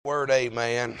heard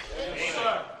amen.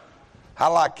 I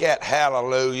like that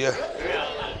hallelujah.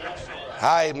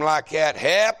 I even like that.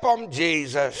 Help them,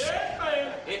 Jesus.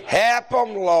 Help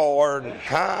them, Lord.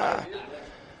 Huh?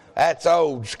 That's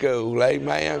old school,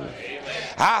 amen.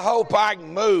 I hope I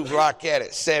can move like that at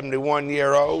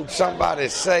 71-year-old. Somebody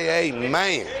say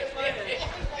amen.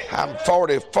 I'm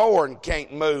 44 and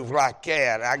can't move like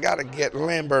that. I got to get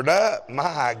limbered up.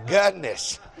 My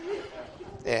goodness.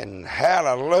 And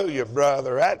hallelujah,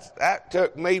 brother. That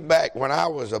took me back when I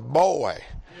was a boy.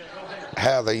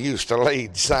 How they used to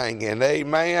lead singing,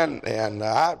 amen. And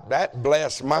that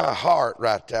blessed my heart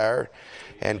right there.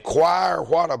 And choir,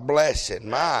 what a blessing.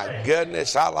 My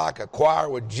goodness, I like a choir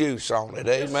with juice on it,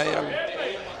 amen.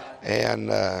 And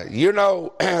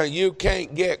you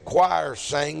can't get choir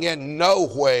singing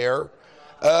nowhere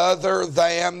other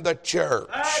than the church.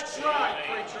 That's right,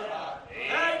 preacher.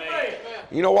 Amen.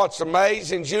 You know what's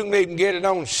amazing is you can even get it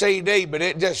on CD, but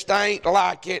it just ain't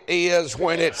like it is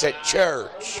when it's at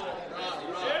church.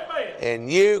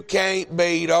 And you can't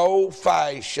beat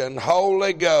old-fashioned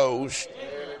Holy Ghost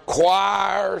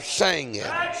choir singing.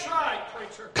 That's right,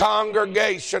 preacher.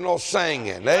 Congregational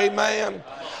singing. Amen.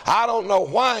 I don't know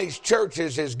why these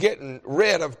churches is getting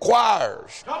rid of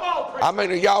choirs. Come on, preacher. I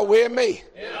mean, are y'all with me?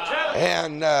 Yeah.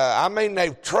 And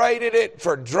they've traded it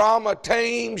for drama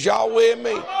teams. Y'all with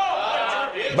me?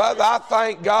 But I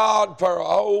thank God for an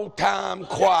old-time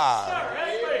choir.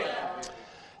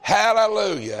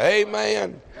 Hallelujah.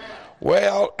 Amen.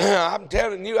 Well, I'm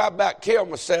telling you, I about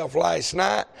killed myself last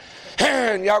night.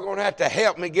 And y'all going to have to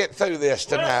help me get through this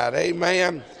tonight.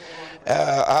 Amen.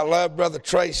 I love Brother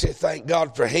Tracy. Thank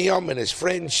God for him and his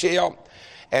friendship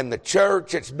and the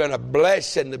church. It's been a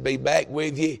blessing to be back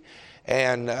with you.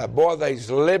 And boy, there's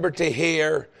liberty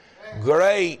here.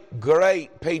 Great,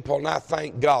 great people, and I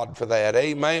thank God for that.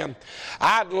 Amen.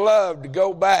 I'd love to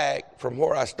go back from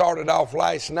where I started off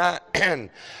last night, and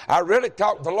I really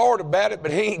talked to the Lord about it,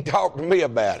 but he ain't talked to me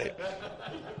about it.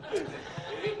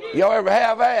 Y'all ever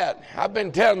have that? I've been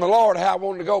telling the Lord how I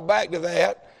wanted to go back to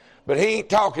that, but he ain't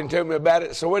talking to me about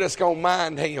it, so we're just going to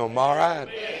mind him, all right?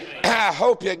 I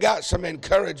hope you got some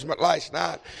encouragement last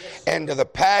night. And to the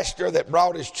pastor that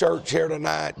brought his church here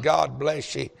tonight, God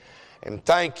bless you. And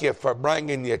thank you for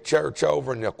bringing your church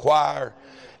over and your choir.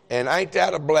 And ain't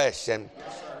that a blessing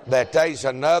that there's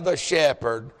another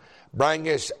shepherd bring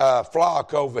his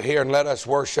flock over here and let us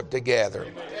worship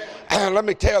together. Let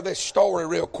me tell this story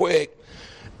real quick.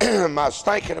 I was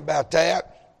thinking about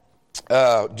that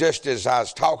just as I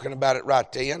was talking about it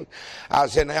right then. I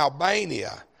was in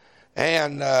Albania,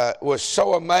 and it was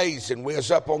so amazing. We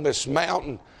was up on this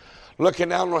mountain looking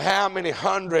down on how many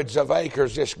hundreds of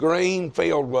acres this green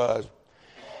field was.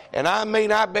 And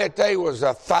I bet there was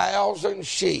 1,000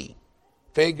 sheep.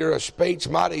 Figure of speech,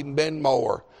 might even been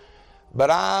more. But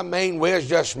we was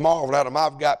just marveling at them.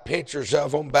 I've got pictures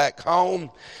of them back home.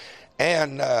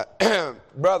 And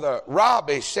Brother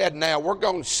Robbie said, now we're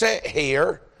going to sit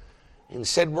here, and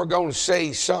said we're going to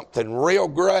see something real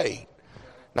great.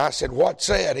 And I said, what's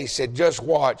that? He said, just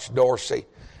watch, Dorsey.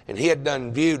 And he had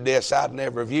done viewed this. I'd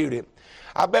never viewed it.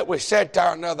 I bet we sat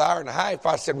there another hour and a half.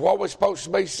 I said, what we supposed to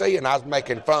be seeing? I was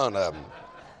making fun of them.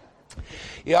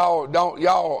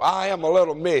 I am a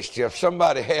little mischief.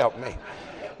 Somebody help me.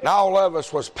 And all of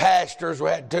us was pastors. We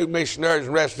had 2 missionaries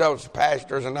and the rest of us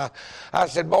pastors. And I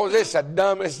said, boys, this is the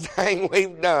dumbest thing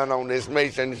we've done on this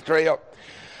mission trip.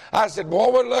 I said,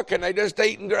 boy, we're looking. They just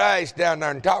eating grass down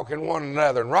there and talking to one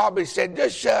another. And Robbie said,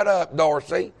 just shut up,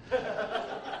 Dorsey.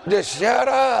 Just shut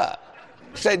up.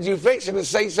 Said, you fixing to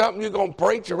see something you're going to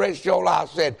preach the rest of your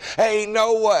life? Said, ain't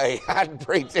no way I'd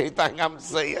preach anything I'm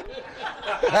seeing.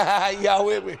 Y'all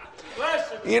with me?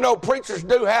 You know, preachers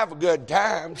do have a good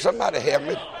time. Somebody help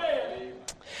me.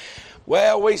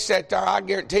 Well, we sat there, I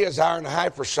guarantee it's an hour and a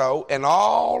half or so, and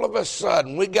all of a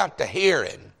sudden we got to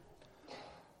hearing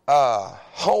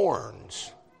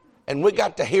horns, and we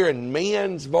got to hearing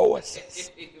men's voices.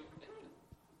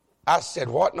 I said,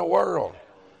 what in the world?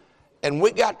 And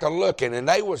we got to looking, and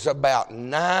there was about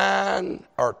 9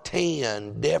 or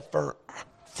 10 different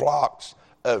flocks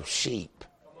of sheep.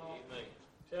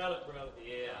 Tell it, brother.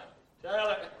 Yeah.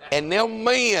 Tell it. And them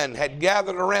men had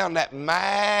gathered around that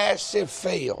massive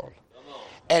field.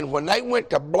 And when they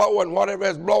went to blowing whatever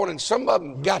was blowing, and some of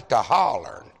them got to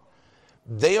hollering,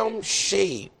 them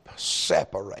sheep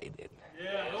separated.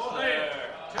 Yeah, go ahead.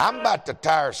 I'm about to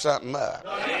tire something up.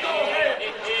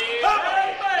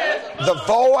 The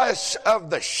voice of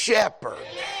the shepherd.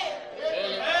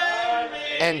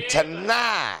 And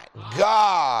tonight,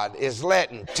 God is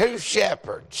letting 2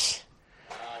 shepherds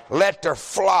let their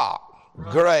flock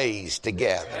graze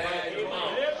together.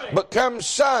 But come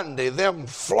Sunday, them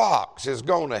flocks is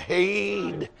going to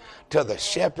heed to the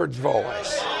shepherd's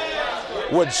voice.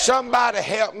 Would somebody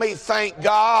help me thank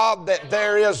God that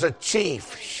there is a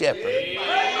chief shepherd?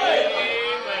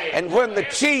 And when the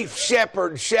chief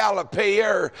shepherd shall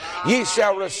appear, ye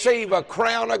shall receive a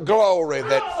crown of glory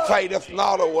that fadeth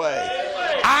not away.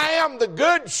 I am the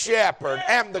good shepherd,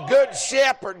 and the good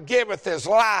shepherd giveth his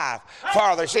life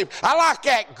for the sheep. I like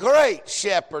that great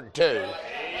shepherd too.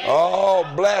 Oh,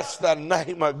 bless the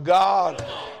name of God.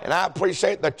 And I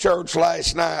appreciate the church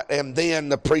last night and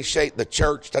then appreciate the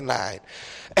church tonight.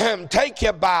 Take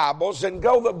your Bibles and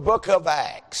go to the book of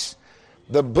Acts.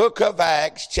 The book of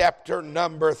Acts, chapter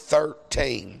number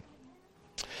 13.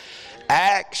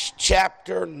 Acts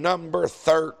chapter number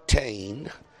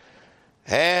 13.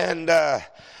 And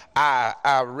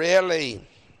I really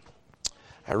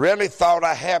thought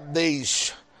I had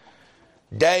these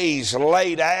days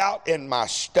laid out in my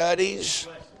studies,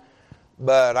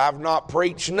 but I've not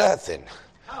preached nothing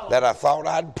that I thought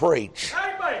I'd preach.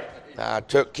 I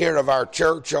took care of our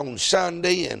church on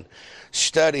Sunday and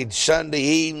studied Sunday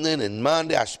evening and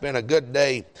Monday. I spent a good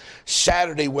day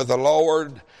Saturday with the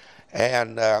Lord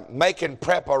and making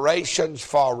preparations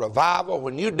for revival.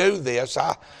 When you do this,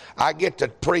 I get to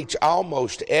preach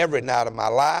almost every night of my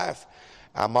life.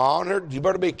 I'm honored. You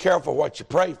better be careful what you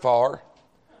pray for,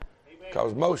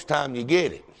 because most time you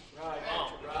get it.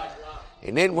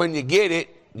 And then when you get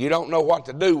it, you don't know what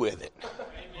to do with it.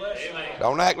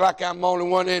 Don't act like I'm the only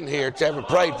one in here that's ever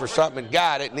prayed for something and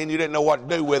got it, and then you didn't know what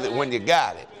to do with it when you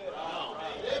got it.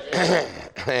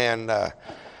 And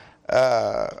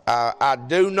I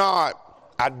do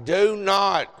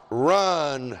not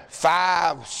run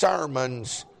 5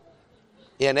 sermons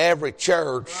in every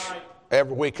church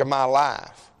every week of my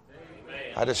life.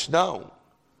 I just don't.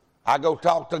 I go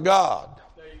talk to God.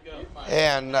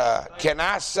 And can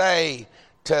I say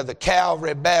to the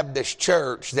Calvary Baptist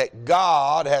Church that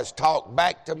God has talked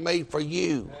back to me for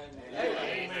you?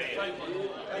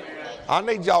 I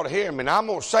need y'all to hear me. And I'm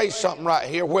going to say something right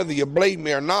here, whether you believe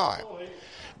me or not.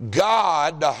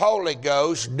 God, the Holy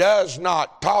Ghost, does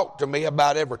not talk to me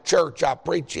about every church I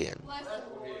preach in.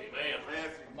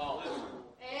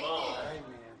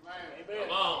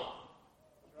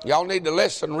 Y'all need to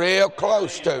listen real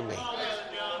close to me.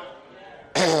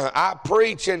 I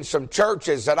preach in some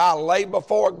churches that I lay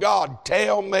before God.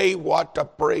 Tell me what to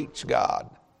preach, God.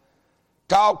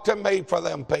 Talk to me for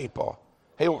them people.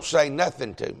 He won't say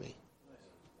nothing to me.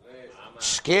 It's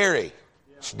scary.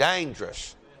 It's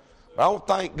dangerous. But I don't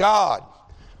thank God.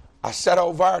 I sat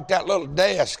over at that little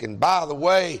desk, and by the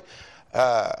way,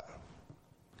 I'm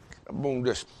going to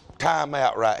just time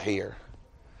out right here.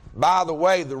 By the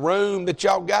way, the room that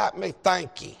y'all got me,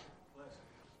 thank you.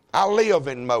 I live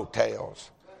in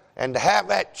motels. And to have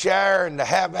that chair and to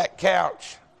have that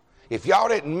couch, if y'all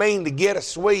didn't mean to get a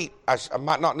suite, I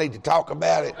might not need to talk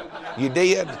about it. You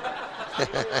did?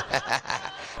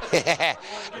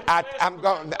 I'm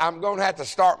going to have to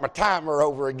start my timer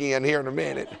over again here in a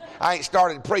minute. I ain't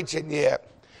started preaching yet.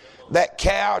 That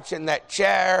couch and that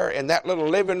chair and that little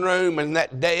living room and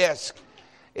that desk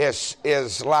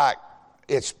is like,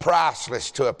 it's priceless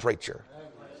to a preacher.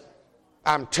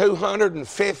 I'm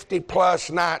 250 plus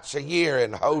nights a year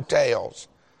in hotels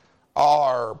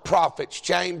or prophets'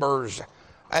 chambers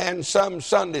and some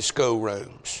Sunday school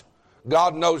rooms.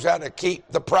 God knows how to keep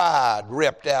the pride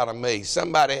ripped out of me.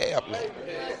 Somebody help me.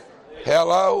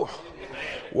 Hello?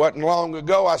 Wasn't long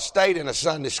ago I stayed in a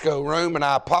Sunday school room, and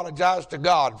I apologized to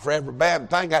God for every bad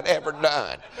thing I'd ever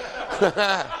done.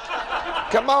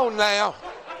 Come on now.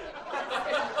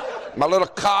 My little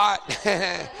cot,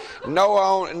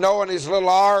 Noah and his little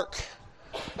ark,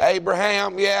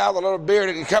 Abraham, the little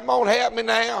bearded. Come on, help me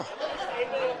now.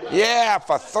 Yeah,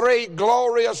 for 3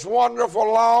 glorious,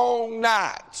 wonderful, long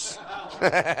nights.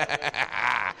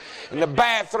 In the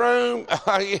bathroom,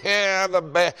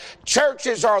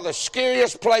 churches are the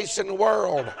scariest place in the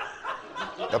world.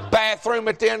 The bathroom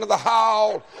at the end of the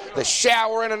hall, the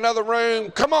shower in another room.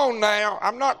 Come on now.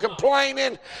 I'm not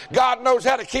complaining. God knows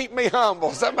how to keep me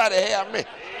humble. Somebody help me.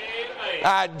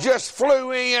 I just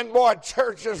flew in. Boy,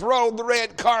 church just rolled the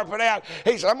red carpet out.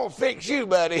 He said, I'm going to fix you,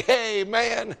 buddy.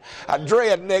 Amen. I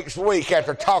dread next week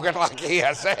after talking like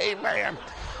this. Amen.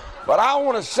 But I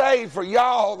want to say for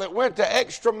y'all that went the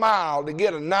extra mile to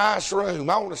get a nice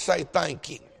room, I want to say thank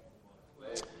you.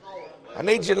 I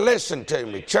need you to listen to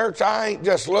me. Church, I ain't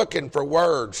just looking for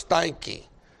words. Thank you.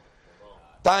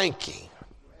 Thank you.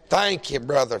 Thank you,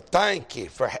 brother. Thank you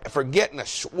for getting a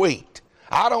suite.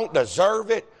 I don't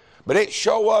deserve it, but it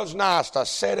sure was nice to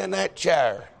sit in that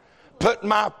chair, put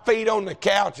my feet on the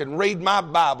couch and read my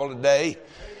Bible today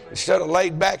instead of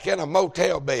laid back in a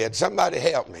motel bed. Somebody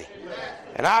help me.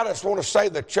 And I just want to say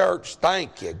to the church,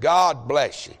 thank you. God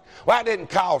bless you. Well, that didn't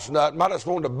cost nothing. I just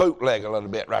wanted to bootleg a little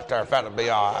bit right there if that'll be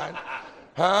all right.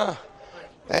 Huh?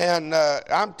 And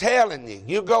I'm telling you,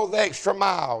 you go the extra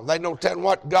mile. They don't tell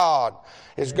what God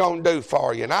is going to do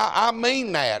for you. And I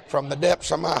mean that from the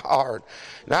depths of my heart.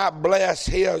 And I bless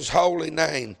His holy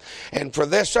name. And for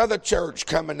this other church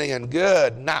coming in,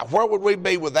 good. Now, where would we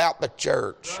be without the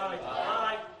church?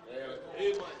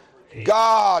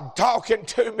 God talking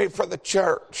to me for the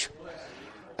church.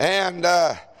 And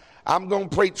I'm going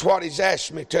to preach what He's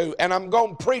asked me to. And I'm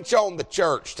going to preach on the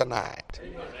church tonight.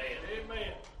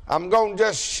 We're going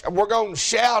to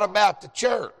shout about the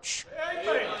church.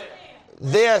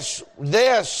 This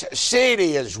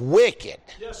city is wicked.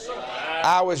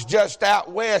 I was just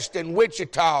out west in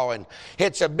Wichita, and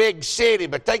it's a big city,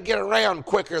 but they get around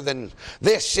quicker than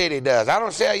this city does. I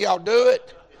don't see how y'all do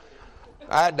it.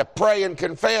 I had to pray and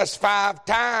confess 5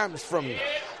 times from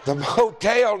the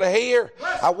motel to here.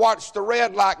 I watched the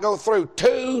red light go through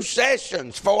 2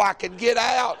 sessions before I could get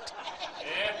out.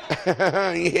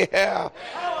 Yeah.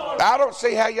 I don't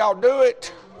see how y'all do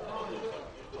it.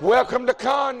 Welcome to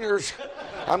Conyers.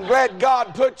 I'm glad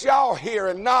God put y'all here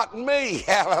and not me.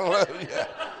 Hallelujah.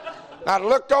 I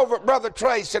looked over at Brother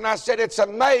Trace and I said, it's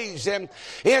amazing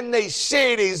in these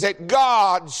cities that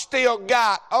God still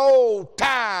got old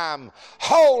time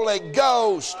Holy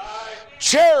Ghost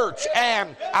church.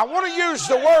 And I want to use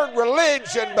the word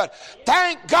religion, but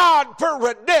thank God for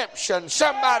redemption.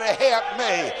 Somebody help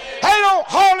me. They don't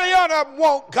hardly on them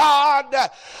want God,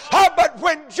 but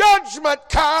when judgment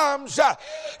comes,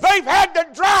 they've had to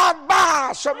drive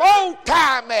by some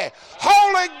old-timey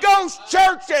Holy Ghost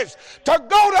churches to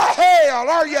go to hell.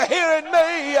 Are you hearing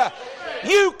me?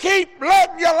 You keep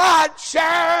letting your light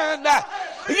shine.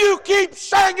 You keep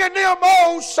singing them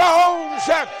old songs.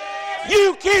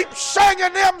 You keep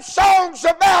singing them songs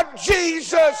about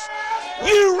Jesus.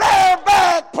 You rear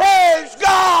back, praise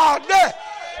God,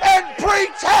 and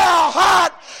preach how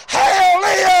hot hell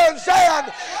is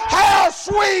and how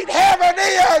sweet heaven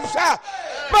is,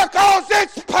 because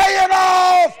it's paying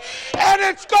off, and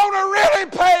it's going to really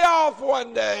pay off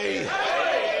one day.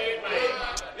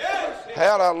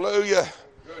 Hallelujah.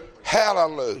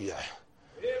 Hallelujah.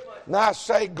 And I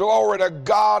say glory to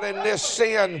God in this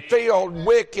sin-filled,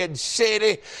 wicked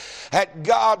city, that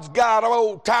God's got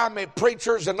old-timey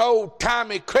preachers and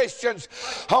old-timey Christians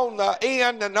on the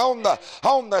end and on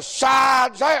the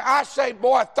sides. I say,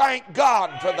 boy, thank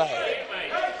God for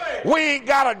that. We ain't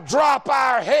got to drop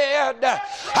our head.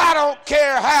 I don't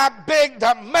care how big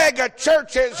the mega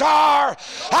churches are.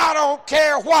 I don't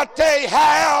care what they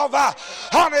have.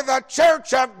 Honey, the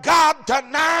church of God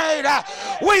tonight,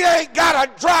 we ain't got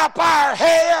to drop our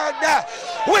head.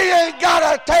 We ain't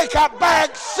got to take a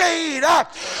back seat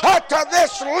to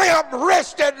this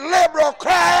limp-wristed liberal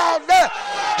crowd,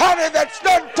 honey, that's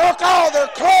done took all their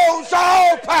clothes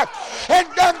off and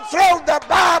done thrown the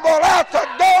Bible out the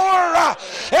door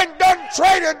and done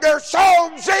traded their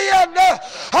songs in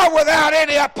without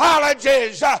any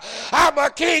apologies. I'm a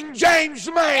King James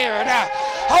man,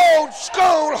 old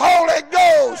school Holy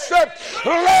Ghost,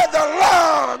 leather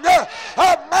lung,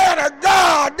 a man of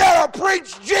God that'll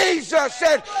preach Jesus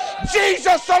and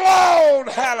Jesus alone.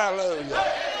 Hallelujah.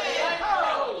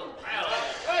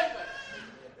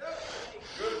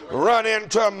 Run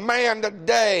into a man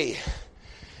today,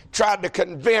 tried to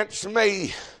convince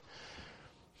me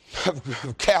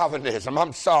of Calvinism.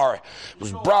 I'm sorry. It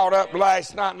was brought up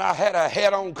last night and I had a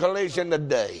head-on collision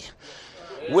today.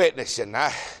 Witnessing.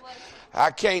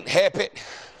 I can't help it.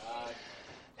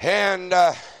 And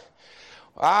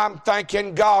I'm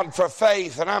thanking God for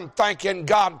faith, and I'm thanking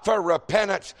God for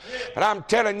repentance. And I'm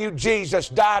telling you, Jesus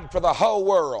died for the whole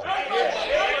world.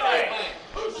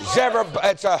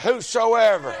 It's a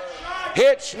whosoever.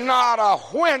 It's not a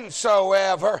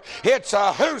whensoever. It's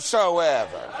a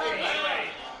whosoever.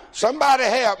 Somebody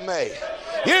help me.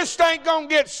 You just ain't going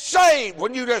to get saved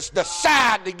when you just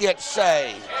decide to get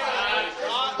saved.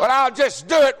 But I'll just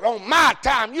do it on my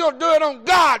time. You'll do it on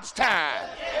God's time.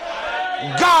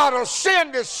 God will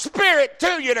send His Spirit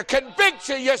to you to convict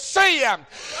you. You see Him.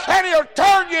 And He'll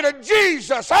turn you to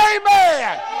Jesus.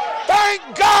 Amen. Thank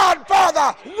God for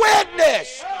the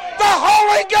witness, the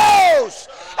Holy Ghost,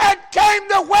 and came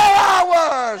to where I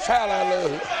was.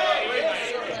 Hallelujah.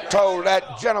 I told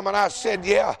that gentleman, I said,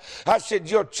 yeah. I said,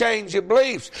 you'll change your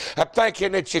beliefs. I'm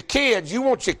thinking it's your kids. You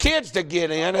want your kids to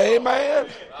get in. Amen.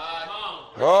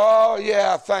 Oh,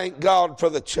 yeah. Thank God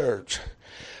for the church.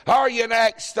 Are you in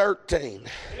Acts 13?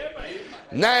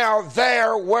 Now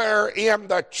there were in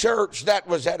the church that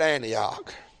was at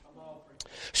Antioch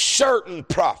certain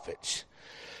prophets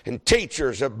and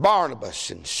teachers of Barnabas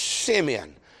and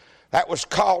Simeon, that was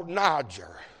called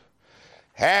Niger,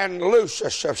 and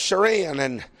Lucius of Cyrene,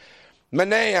 and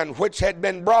Manaen, which had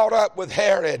been brought up with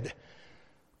Herod,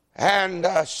 and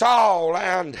Saul,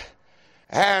 and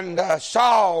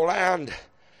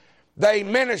they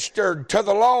ministered to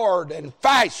the Lord and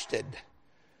fasted.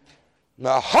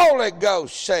 The Holy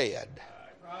Ghost said,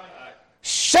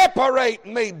 separate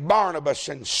me, Barnabas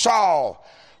and Saul,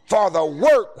 for the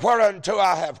work whereunto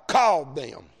I have called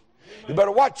them. You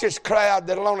better watch this crowd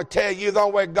that'll only tell you the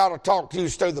only way God will talk to you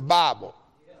is through the Bible.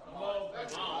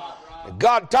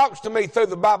 God talks to me through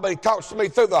the Bible. He talks to me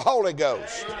through the Holy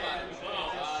Ghost.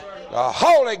 The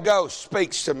Holy Ghost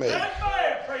speaks to me.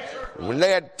 When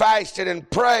they had fasted and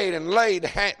prayed and laid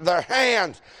their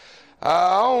hands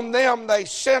on them, they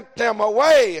sent them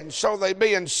away, and so they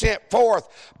being sent forth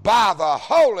by the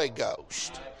Holy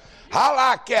Ghost. I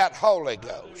like that Holy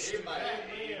Ghost.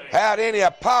 Had any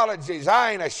apologies,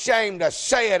 I ain't ashamed to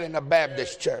say it in the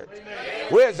Baptist church.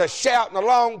 We was a shouting a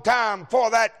long time before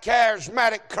that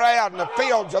charismatic crowd in the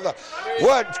fields of the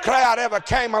woods crowd ever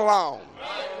came along.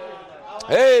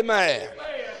 Amen.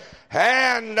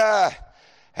 And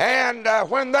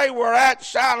when they were at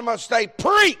Salamis, they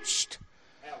preached.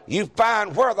 You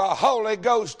find where the Holy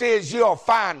Ghost is, you'll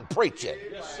find preaching.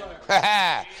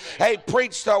 They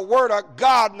preached the word of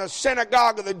God in the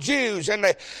synagogue of the Jews, and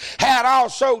they had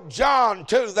also John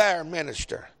too their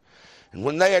minister. And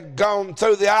when they had gone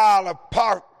through the Isle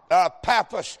of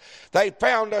Paphos, they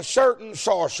found a certain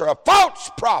sorcerer, a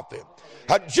false prophet,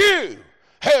 a Jew,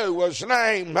 who was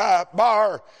named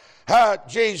Bar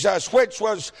Jesus, which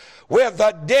was with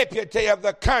the deputy of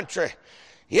the country.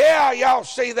 Yeah, y'all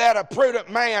see that, a prudent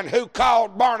man who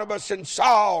called Barnabas and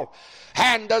Saul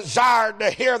and desired to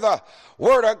hear the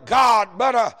word of God,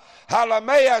 but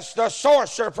Elymas the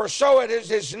sorcerer, for so it is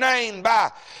his name, my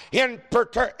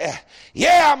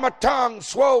tongue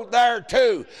swelled there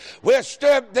too,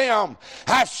 withstood them,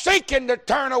 seeking to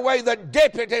turn away the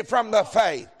deputy from the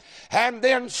faith. And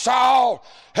then Saul,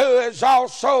 who is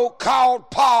also called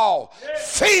Paul,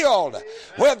 filled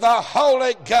with the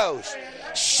Holy Ghost,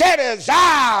 set his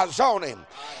eyes on him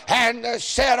and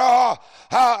said,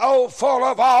 O full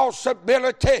of all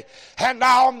civility and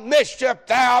all mischief,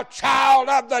 thou child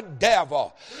of the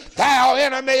devil, thou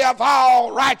enemy of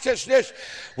all righteousness,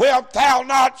 wilt thou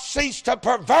not cease to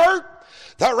pervert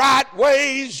the right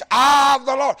ways of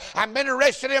the Lord? I'm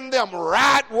interested in them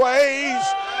right ways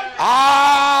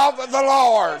of the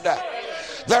Lord.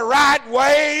 The right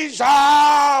ways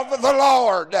of the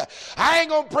Lord. I ain't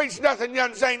going to preach nothing you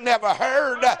ain't never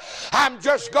heard. I'm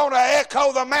just going to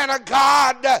echo the man of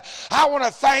God. I want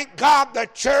to thank God the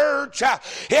church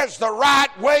is the right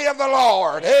way of the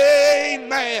Lord.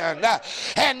 Amen.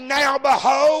 And now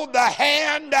behold, the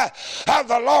hand of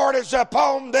the Lord is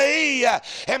upon thee,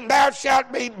 and thou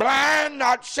shalt be blind,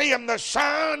 not seeing the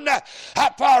sun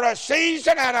for a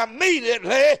season. And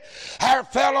immediately there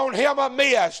fell on him a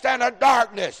mist and a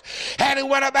darkness. And he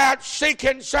went about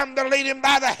seeking some to lead him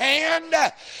by the hand.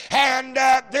 And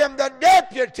then the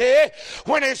deputy,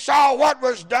 when he saw what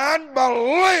was done,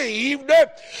 believed,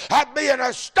 being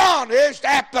astonished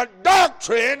at the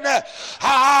doctrine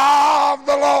of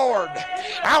the Lord.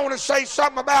 I want to say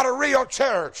something about a real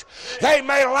church. They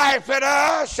may laugh at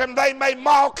us and they may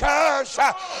mock us,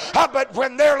 but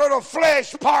when their little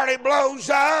flesh party blows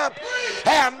up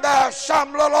and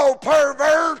some little old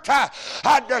pervert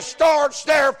distorts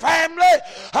their family,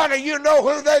 honey, you know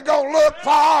who they're going to look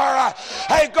for.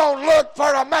 They're going to look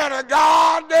for a man of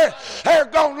God. They're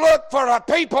going to look for a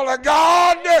people of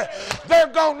God. They're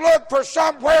going to look for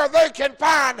somewhere they can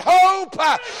find hope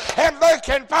and they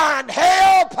can find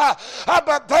help,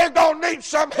 but they're going to need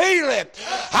some healing.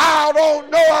 I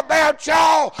don't know about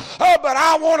y'all, but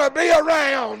I want to be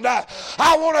around.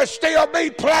 I want to still be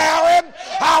plowing.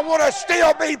 I want to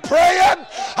still be praying.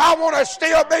 I want to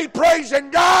still be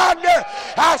praising God.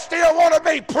 I still want to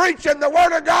be preaching the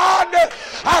Word of God.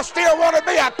 I still want to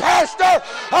be a pastor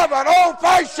of an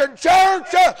old-fashioned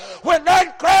church when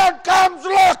that crowd comes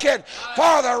looking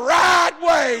for the right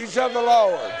ways of the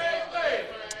Lord.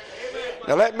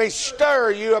 Now let me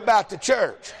stir you about the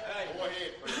church.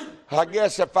 I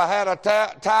guess if I had a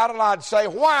title, I'd say,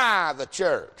 why the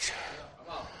church?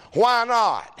 Why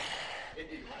not?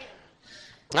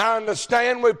 I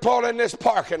understand we pull in this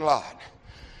parking lot.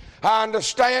 I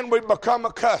understand we become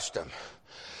accustomed.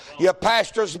 Your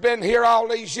pastor's been here all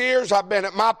these years. I've been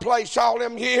at my place all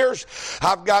them years.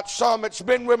 I've got some that's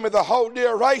been with me the whole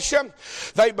duration.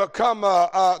 They become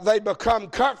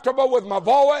comfortable with my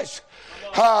voice.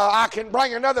 I can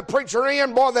bring another preacher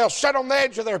in, boy, they'll sit on the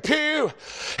edge of their pew,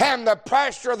 and the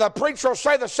preacher will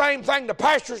say the same thing the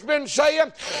pastor's been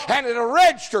saying, and it'll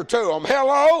register to them.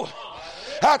 Hello?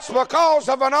 That's because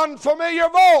of an unfamiliar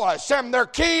voice, and they're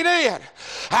keyed in.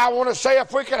 I want to say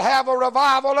if we could have a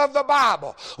revival of the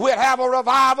Bible, we'd have a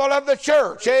revival of the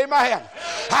church. Amen.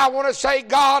 I want to say,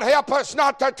 God, help us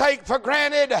not to take for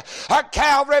granted a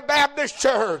Calvary Baptist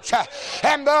Church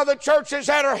and the other churches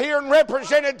that are here and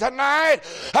represented tonight.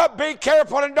 Be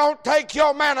careful and don't take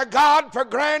your man of God for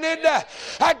granted.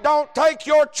 Don't take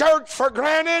your church for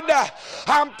granted.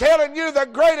 I'm telling you, the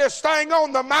greatest thing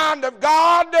on the mind of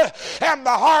God and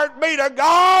the heartbeat of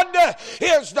God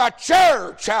is the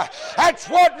church. That's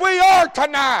what we are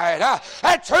tonight.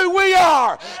 That's who we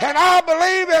are. And I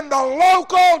believe in the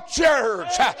local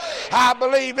church. I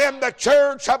believe in the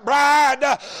church bride,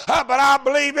 but I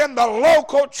believe in the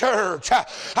local church.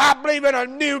 I believe in a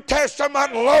New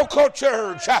Testament local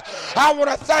church. I want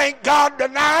to thank God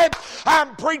tonight.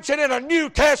 I'm preaching in a New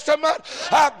Testament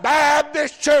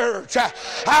Baptist church.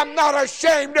 I'm not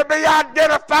ashamed to be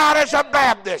identified as a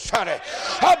Baptist, honey.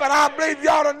 But I believe you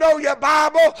ought to know your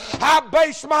Bible. I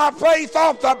base my faith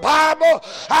off the Bible.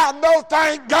 I know,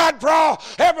 thank God for all.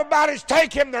 Everybody's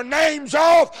taking their names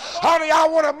off. Honey, I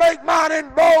want to make mine in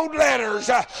bold letters.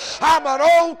 I'm an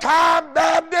old-time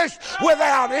Baptist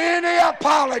without any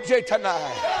apology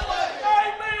tonight.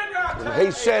 And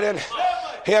he said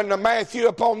in Matthew,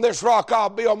 upon this rock I'll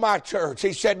build my church.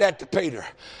 He said that to Peter.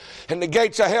 And the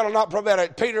gates of hell will not prevent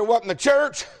it. Peter wasn't the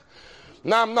church.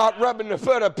 Now I'm not rubbing the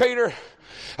foot of Peter.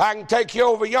 I can take you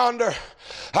over yonder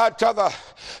to the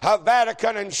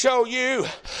Vatican and show you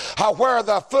where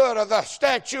the foot of the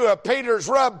statue of Peter's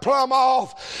rubbed plumb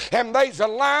off, and there's a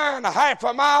line a half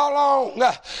a mile long,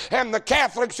 and the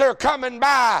Catholics are coming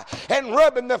by and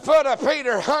rubbing the foot of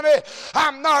Peter. Honey,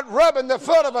 I'm not rubbing the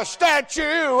foot of a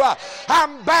statue.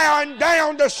 I'm bowing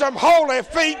down to some holy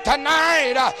feet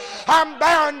tonight. I'm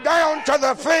bowing down to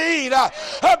the feet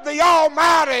of the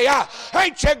Almighty.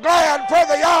 Ain't you glad for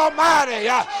the Almighty?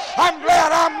 I'm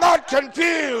glad I'm not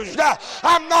confused.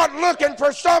 I'm not looking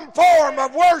for some form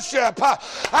of worship.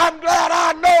 I'm glad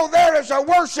I know there is a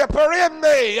worshiper in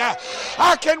me.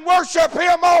 I can worship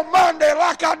him on Monday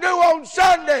like I do on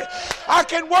Sunday. I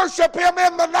can worship him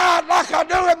in the night like I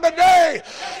do in the day.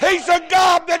 He's a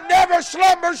God that never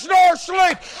slumbers nor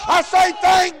sleeps. I say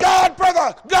thank God for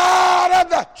the God of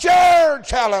the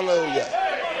church. Hallelujah.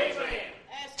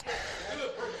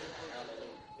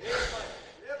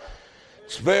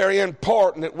 It's very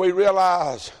important that we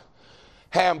realize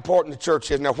how important the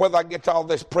church is. Now, whether I get to all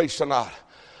this preached or not,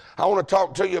 I want to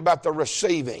talk to you about the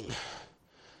receiving.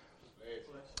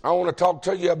 I want to talk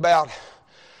to you about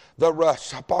the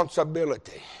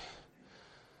responsibility.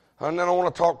 And then I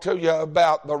want to talk to you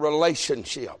about the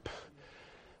relationship.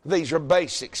 These are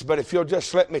basics, but if you'll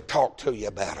just let me talk to you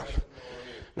about them.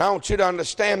 Now, I want you to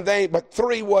understand there ain't but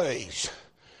three ways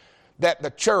that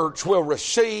the church will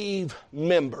receive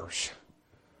members.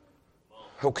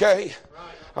 Okay?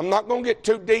 I'm not going to get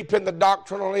too deep in the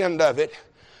doctrinal end of it,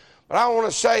 but I want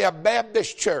to say a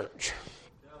Baptist church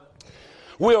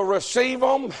will receive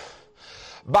them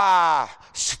by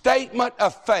statement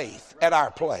of faith at our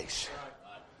place.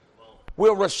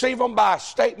 We'll receive them by a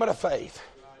statement of faith.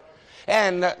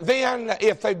 And then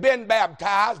if they've been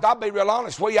baptized, I'll be real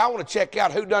honest with you, I want to check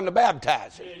out who done the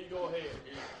baptizing.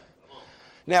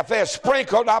 Now if they're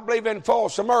sprinkled, I believe in full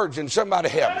submersion. Somebody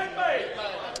help me.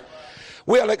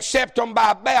 We'll accept them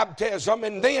by baptism,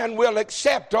 and then we'll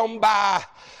accept them by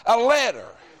a letter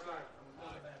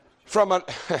from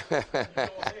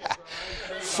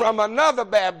another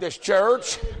Baptist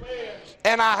church.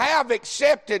 And I have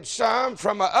accepted some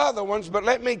from other ones, but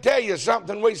let me tell you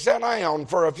something. We sat down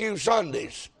for a few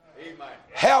Sundays.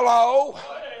 Hello?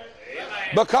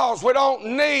 Because we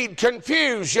don't need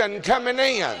confusion coming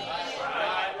in.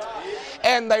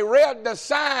 And they read the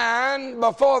sign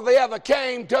before they ever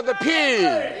came to the pew.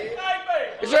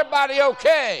 Is everybody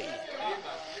okay?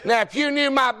 Now, if you knew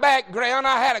my background,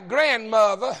 I had a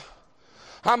grandmother.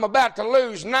 I'm about to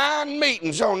lose 9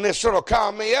 meetings on this little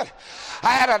comment.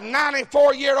 I had a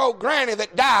 94-year-old granny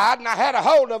that died, and I had a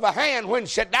hold of her hand when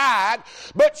she died,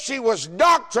 but she was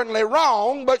doctrinally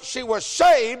wrong, but she was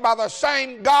saved by the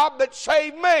same God that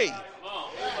saved me.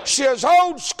 She is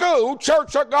old school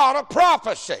Church of God of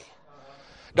prophecy.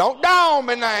 Don't die on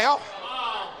me now.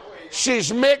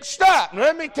 She's mixed up.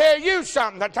 Let me tell you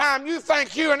something. The time you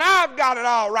think you and I've got it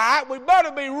all right, we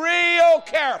better be real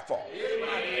careful.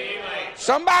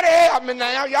 Somebody help me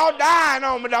now. Y'all dying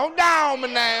on me. Don't die on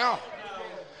me now.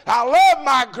 I love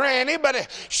my granny, but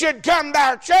she'd come to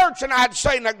our church and I'd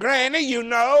say, now, Granny, you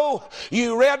know,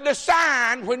 you read the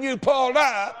sign when you pulled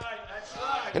up.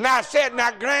 And I said,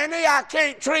 now, Granny, I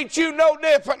can't treat you no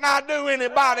different than I do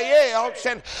anybody else.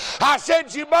 And I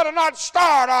said, you better not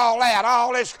start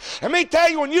all this. Let me tell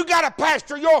you, when you got to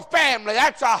pastor your family,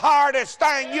 that's the hardest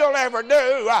thing you'll ever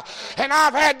do. And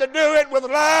I've had to do it with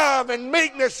love and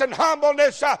meekness and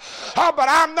humbleness. But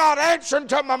I'm not answering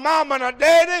to my mom and a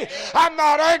daddy. I'm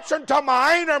not answering to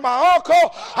my aunt or my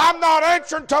uncle. I'm not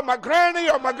answering to my granny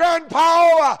or my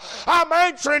grandpa. I'm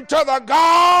answering to the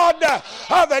God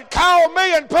that called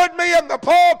me and put me in the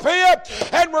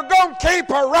pulpit, and we're going to keep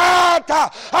her right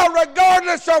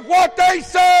regardless of what they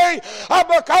say,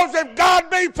 because if God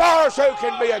be for us, who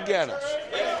can be against us?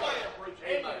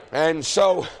 And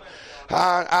so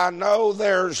I know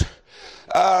there's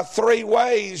 3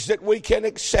 ways that we can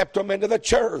accept them into the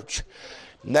church.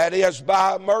 And that is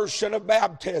by immersion of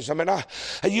baptism. And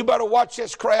you better watch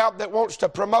this crowd that wants to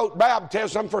promote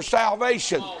baptism for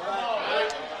salvation.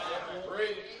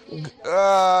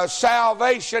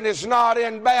 Salvation is not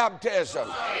in baptism.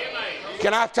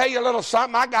 Can I tell you a little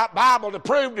something? I got Bible to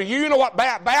prove to you. You know what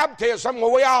baptism,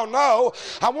 well, we all know.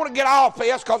 I want to get off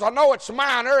this because I know it's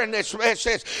minor and it's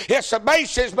a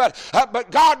basis, but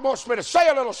God wants me to say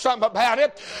a little something about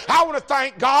it. I want to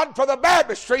thank God for the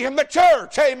baptistry in the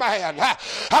church. Amen.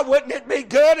 Wouldn't it be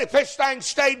good if this thing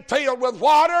stayed filled with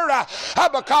water?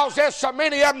 Because there's so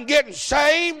many of them getting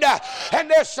saved,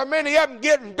 and there's so many of them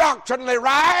getting doctrinally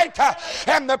right,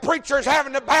 and the preacher's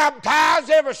having to baptize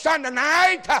every Sunday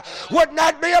night. Wouldn't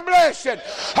that be a blessing?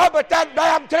 But that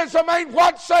baptism ain't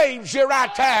what saves you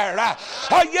right there.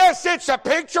 Yes, it's a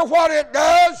picture. What it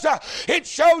does, it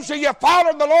shows you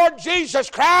following the Lord Jesus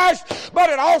Christ, but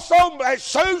it also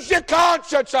soothes your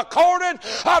conscience according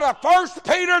to 1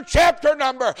 Peter chapter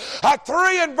number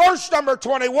 3 and verse number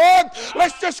 21.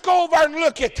 Let's just go over and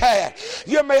look at that.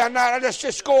 You may not. Let's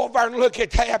just go over and look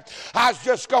at that. I was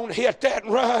just going to hit that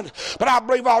and run, but I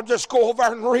believe I'll just go over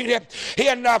and read it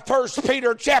in 1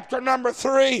 Peter chapter number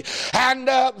 3 and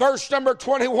verse number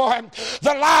 21.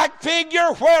 The like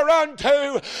figure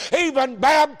whereunto even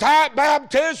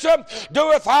baptism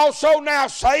doeth also now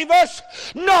save us,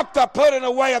 not the putting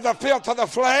away of the filth of the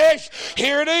flesh,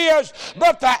 here it is,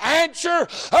 but the answer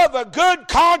of a good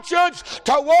conscience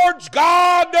towards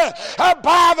God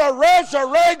by the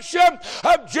resurrection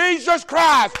of Jesus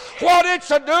Christ. What it's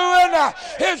a-doing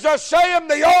is a-saying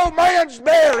the old man's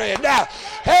buried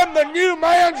and the new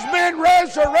man's been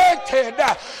resurrected,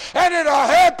 and it'll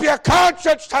help your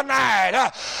conscience tonight.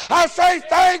 I say,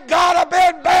 thank God I've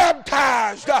been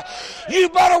baptized. You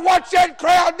better watch that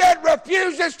crowd that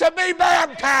refuses to be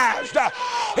baptized.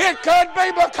 It could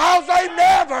be because they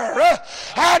never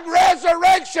had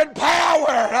resurrection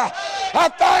power. I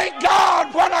thank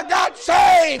God when I got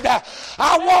saved,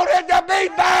 I wanted to be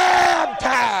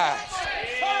baptized.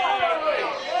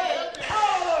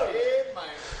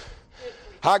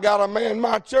 I got a man in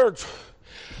my church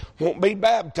won't be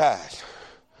baptized.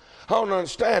 I don't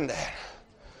understand that.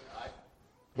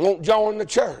 Won't join the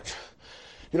church.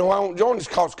 You know why I won't join? It's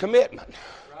because commitment.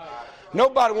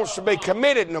 Nobody wants to be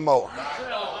committed no more.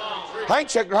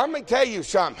 Let me tell you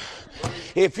something.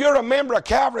 If you're a member of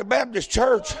Calvary Baptist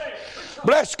Church,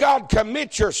 bless God,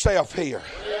 commit yourself here.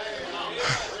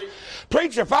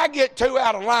 Preacher, if I get too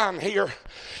out of line here,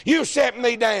 you set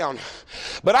me down.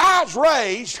 But I was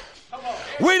raised,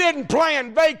 we didn't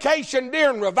plan vacation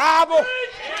during revival.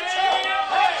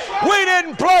 We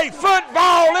didn't play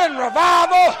football in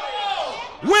revival.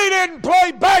 We didn't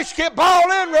play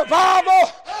basketball in revival.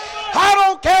 I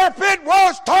don't care if it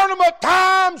was tournament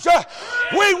times.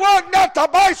 We wasn't at the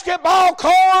basketball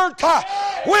court.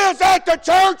 We was at the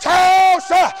church house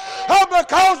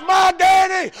because my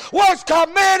daddy was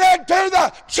committed to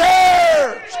the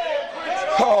church.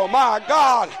 Oh my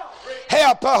God,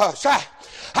 help us.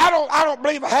 I don't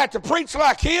believe I have to preach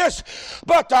like this,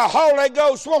 but the Holy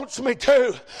Ghost wants me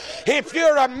to. If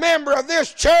you're a member of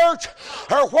this church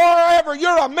or wherever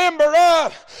you're a member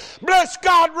of, bless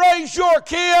God, raise your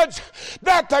kids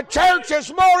that the church is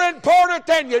more important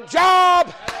than your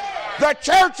job. The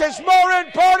church is more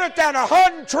important than a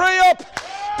hunting trip.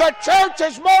 The church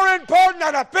is more important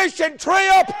than a fishing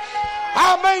trip.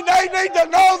 I mean, they need to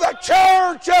know the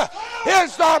church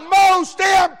is the most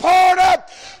important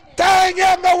thing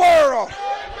in the world.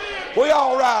 We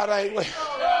all right, ain't we?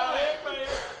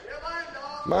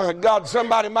 My God,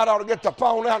 somebody might ought to get the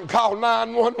phone out and call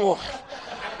 911.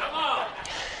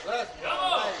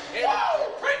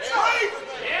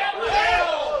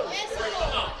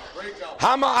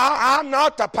 I'm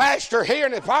not the pastor here,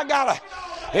 and if I gotta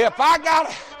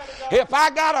If I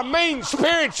got a mean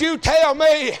spirit, you tell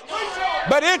me.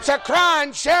 But it's a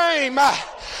crying shame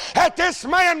that this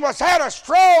man had a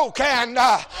stroke and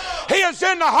he is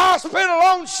in the hospital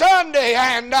on Sunday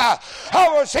and I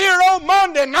was here on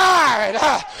Monday night.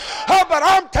 But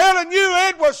I'm telling you,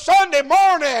 it was Sunday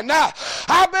morning.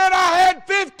 I bet I had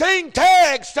 15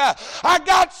 texts. I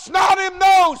got snotty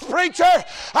nose, preacher.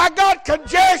 I got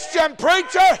congestion,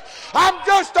 preacher. I'm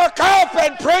just a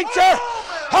coughing, preacher.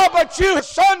 But you,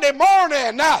 Sunday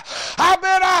morning, I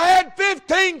bet I had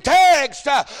 15 texts.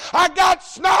 I got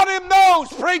snotty nose,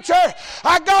 preacher.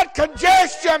 I got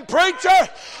congestion, preacher.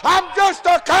 I'm just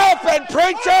a coughing,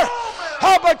 preacher.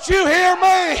 But you hear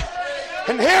me,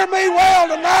 and hear me well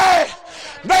tonight.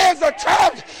 There's a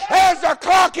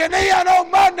clocking in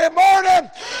on Monday morning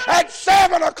at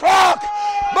 7 o'clock,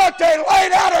 but they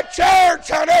laid out of church,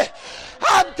 honey.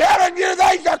 I'm telling you,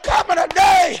 there's a coming a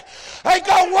day. They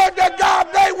go, would to God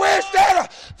they wish they'd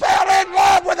fell in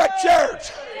love with a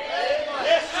church.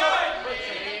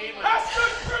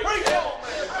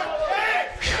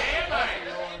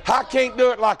 I can't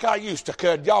do it like I used to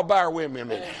could. Y'all bear with me a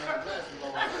minute.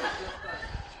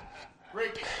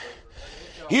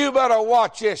 You better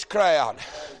watch this crowd.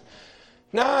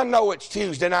 Now, I know it's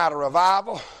Tuesday night of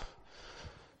revival.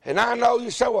 And I know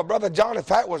you say, well, Brother John, if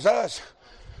that was us,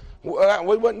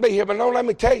 we wouldn't be here. But no, let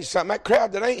me tell you something. That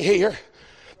crowd that ain't here,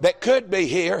 that could be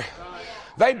here,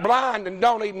 they blind and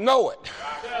don't even know it.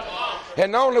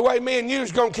 And the only way me and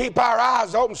you's going to keep our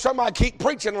eyes open, somebody keep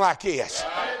preaching like this.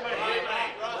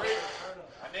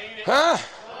 Huh?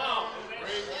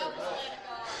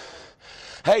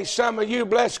 Hey, some of you,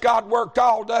 bless God, worked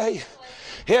all day.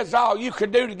 Here's all you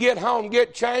could do to get home,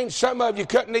 get changed. Some of you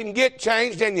couldn't even get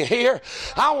changed, and you're here.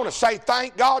 I want to say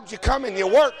thank God you come in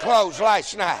your work clothes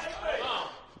last night.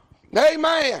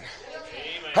 Amen.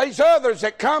 There's others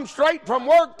that come straight from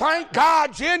work. Thank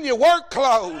God you're in your work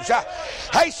clothes.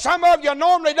 Hey, some of you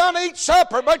normally don't eat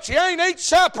supper, but you ain't eat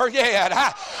supper yet.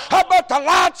 But the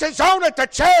lights is on at the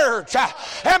church,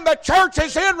 and the church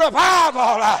is in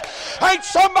revival. Ain't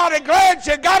somebody glad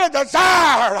you got a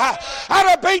desire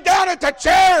to be down at the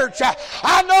church?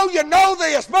 I know you know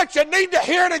this, but you need to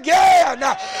hear it again.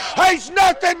 There's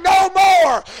nothing no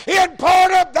more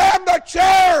important than the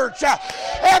church,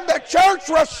 and the church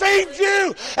receives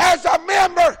you as a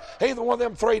member, either one of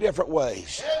them three different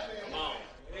ways.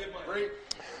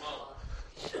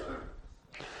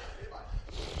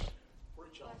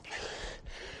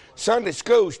 Sunday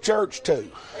school's church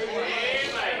too.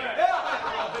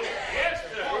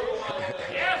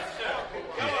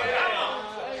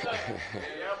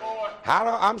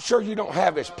 I'm sure you don't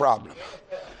have this problem.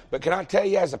 But can I tell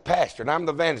you as a pastor, and I'm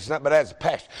the evangelist, but as a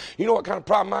pastor, you know what kind of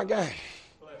problem I got?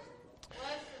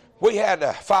 We had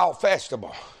a fall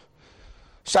festival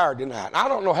Saturday night. I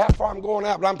don't know how far I'm going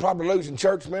out, but I'm probably losing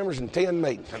church members in 10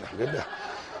 meetings.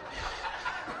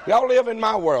 Y'all live in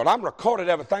my world. I'm recorded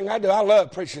everything I do. I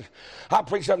love preaching. I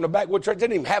preached up in the backwood church.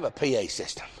 Didn't even have a PA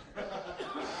system.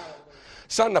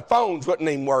 Son, the phones wouldn't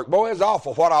even work. Boy, it's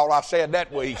awful what all I said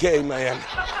that week. Amen.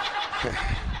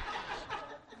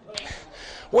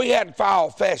 We had fall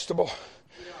festival,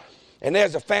 and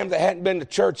there's a family that hadn't been to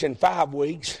church in 5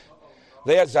 weeks.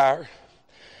 There's there.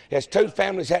 There's 2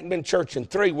 families that hadn't been to church in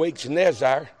 3 weeks, and there's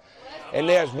there. And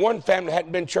there's 1 family that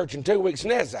hadn't been to church in 2 weeks,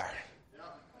 and there's there.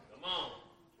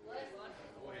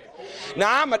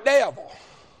 Now, I'm a devil.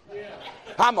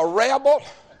 I'm a rebel.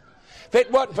 If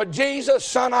it wasn't for Jesus,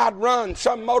 son, I'd run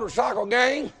some motorcycle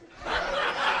gang.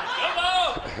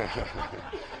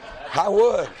 I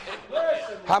would.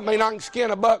 I mean, I can skin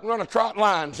a buck and run a trot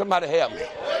line. Somebody help me.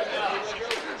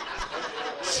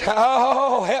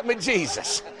 Oh, help me,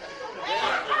 Jesus.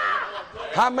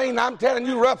 I mean, I'm telling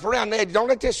you, rough around the edge. Don't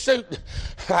let this suit.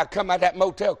 I come out that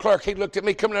motel clerk. He looked at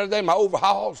me coming the other day, my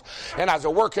overalls. And I was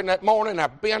working that morning. I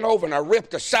bent over and I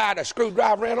ripped the side of a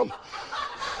screwdriver in them.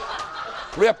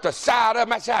 Ripped the side of them.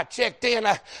 That's how I checked in.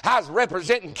 I was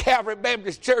representing Calvary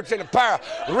Baptist Church in a pair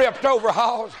of ripped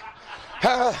overalls.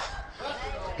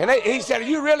 And he said, "Are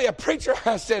you really a preacher?"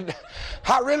 I said,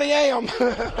 "I really am."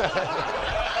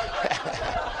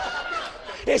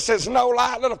 He says, "No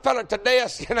lie, little fella to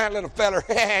desk." You know, little fella.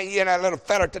 You know, little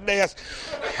fella to desk.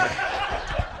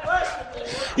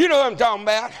 You know what I'm talking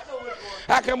about.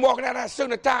 I come walking out of that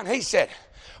suit of time. He said,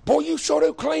 "Boy, you sure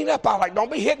do clean up." I was like,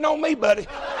 "Don't be hitting on me, buddy.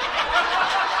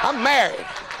 I'm married."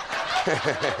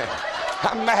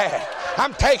 I'm married.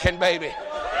 I'm taken, baby.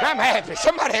 I'm happy.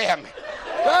 Somebody help me.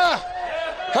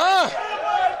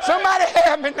 Somebody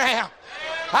help me now.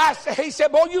 He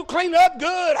said, "Boy, you clean up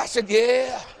good." I said,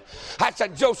 "Yeah." I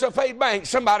said, "Joseph A. Banks."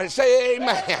 Somebody say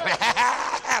amen.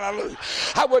 Hallelujah.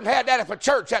 I wouldn't have had that if a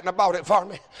church hadn't bought it for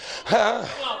me.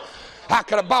 I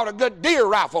could have bought a good deer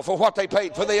rifle for what they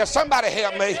paid for this. Somebody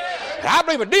help me. I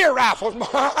believe a deer rifle.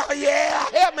 Yeah,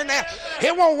 help me now.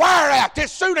 It won't wire out.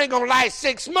 This suit ain't going to last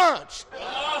 6 months.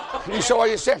 You saw what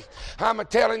you said? I'm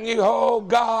telling you, oh,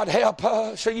 God, help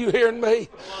us. Are you hearing me?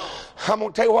 I'm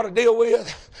going to tell you what to deal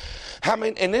with. I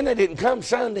mean, and then they didn't come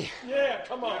Sunday. Yeah,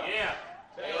 come on. Yeah.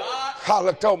 I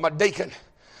looked over my deacon.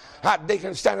 My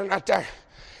deacon standing right there.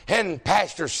 And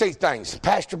pastors see things.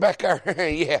 Pastor back there,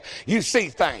 yeah, you see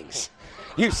things.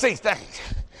 You see things.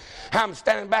 I'm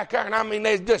standing back there, and I mean,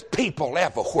 there's just people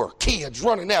everywhere, kids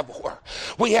running everywhere.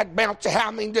 We had bounce.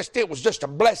 I mean, it was just a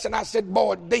blessing. I said,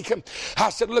 boy, deacon, I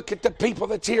said, look at the people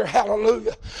that's here.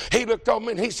 Hallelujah. He looked over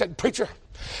me and he said, preacher,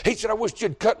 he said, I wish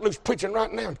you'd cut loose preaching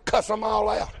right now and cuss them all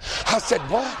out. I said,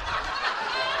 what?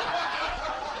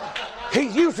 He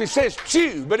usually says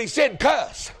chew, but he said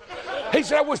cuss. He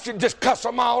said, I wish you'd just cuss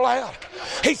them all out.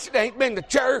 He said, they ain't been to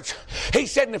church. He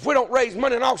said, and if we don't raise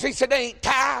money and all, he said, they ain't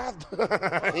tithed.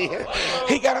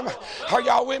 He got them. Are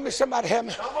y'all with me? Somebody help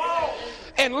me.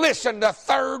 And listen, the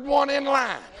third one in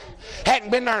line.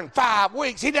 Hadn't been there in 5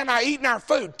 weeks. He done not eating our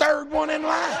food. Third one in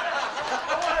line.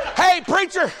 Hey,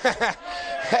 preacher.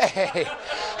 Hey,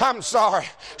 I'm sorry.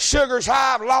 Sugar's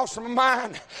high. I've lost my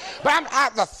mind. But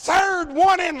the third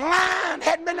one in line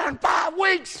hadn't been there in 5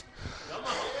 weeks.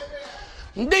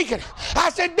 Deacon, I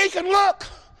said, Deacon, look.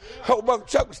 Oh, Brother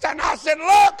Chuck was standing. I said,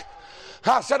 look.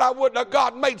 I said, I wouldn't have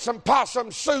God made some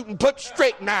possum soup and put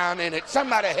strychnine in it.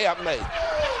 Somebody help me.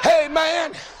 Hey,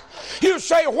 man, you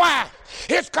say why?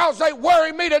 It's because they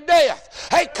worry me to death.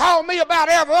 They call me about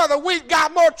every other week,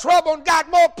 got more trouble and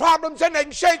got more problems than they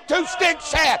can shake 2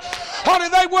 sticks at. Honey,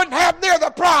 they wouldn't have near the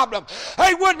problem.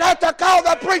 They wouldn't have to call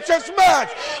the preachers much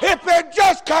if they'd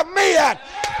just commit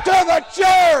to the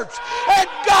church. And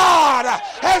God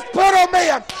has put them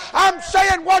in. I'm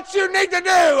saying what you need to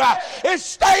do is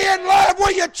stay in love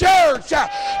with your church.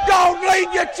 Don't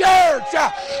leave your church.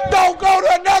 Don't go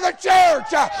to another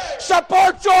church.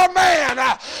 Support your man.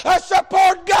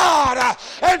 Support God.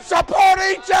 And support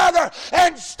each other.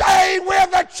 And stay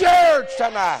with the church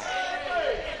tonight.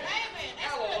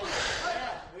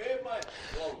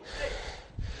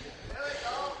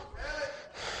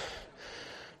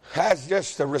 That's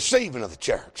just the receiving of the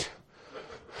church.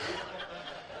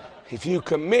 If you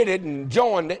committed and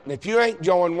joined it, and if you ain't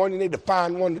joined one, you need to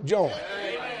find one to join.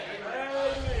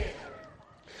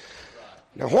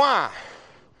 Now, why?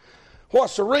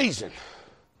 What's the reason?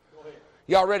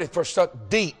 Y'all ready for such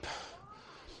deep?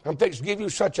 I'm fixing to give you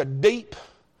such a deep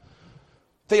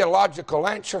theological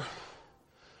answer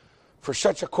for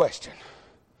such a question.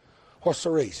 What's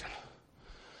the reason?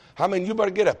 I mean, you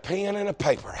better get a pen and a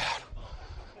paper out.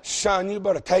 Son, you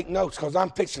better take notes because I'm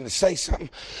fixing to say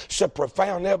something so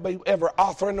profound every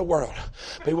author in the world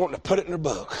be wanting to put it in their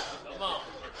book. Come on.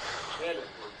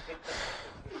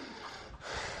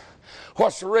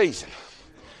 What's the reason?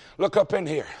 Look up in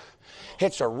here.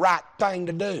 It's the right thing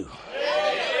to do.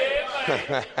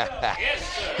 I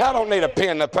don't need a pen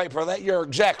and a paper for that. You're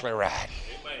exactly right.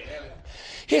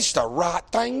 It's the right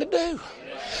thing to do.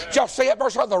 Did y'all see that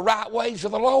verse? The right ways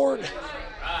of the Lord.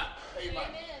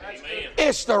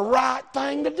 It's the right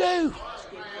thing to do.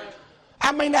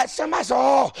 I mean, that somebody said,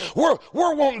 oh,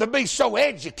 we're wanting to be so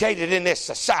educated in this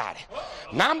society.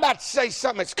 Now I'm about to say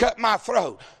something that's cut my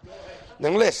throat. Now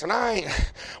listen,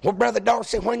 well, Brother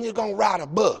Darcy, when you going to write a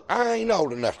book? I ain't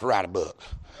old enough to write a book.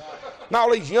 And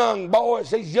all these young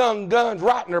boys, these young guns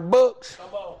writing their books.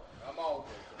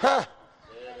 Huh?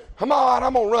 Come on,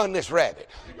 I'm going to run this rabbit.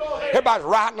 Everybody's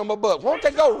writing them a book. Why don't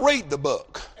they go read the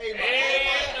book? Amen.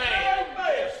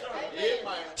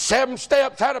 7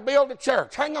 steps how to build a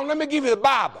church. Hang on, let me give you the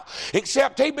Bible.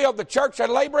 Except he built the church, they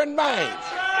labor in vain.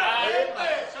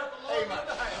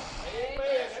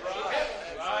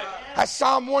 That's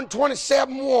Psalm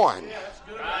 127:1.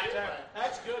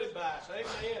 That's good advice.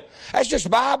 Amen. That's just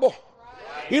Bible.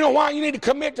 You know why you need to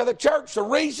commit to the church? The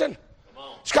reason?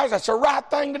 It's because that's the right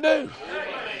thing to do.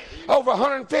 Over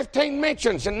 115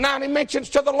 mentions and 90 mentions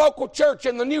to the local church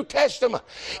in the New Testament.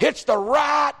 It's the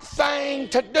right thing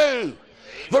to do.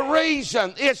 The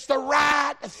reason, it's the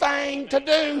right thing to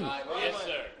do. Yes,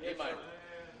 sir.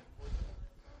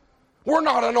 We're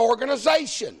not an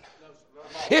organization.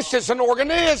 It's just an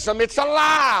organism. It's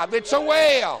alive. It's a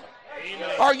well.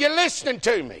 Are you listening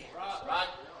to me?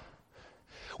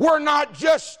 We're not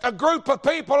just a group of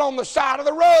people on the side of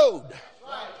the road.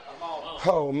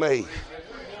 Oh, me.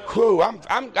 Whew,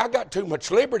 I got too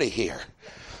much liberty here.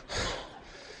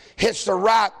 It's the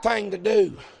right thing to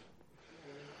do.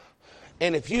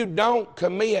 And if you don't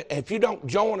commit, if you don't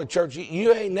join a church,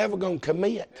 you ain't never going to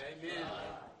commit.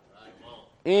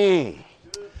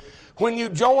 When you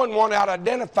join one that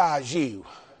identifies you.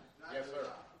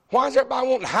 Why does everybody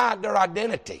want to hide their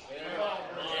identity?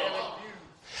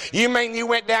 You mean you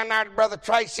went down there to Brother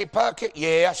Tracy Puckett?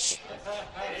 Yes.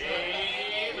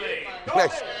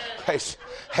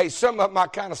 Hey, some of them I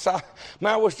kind of saw.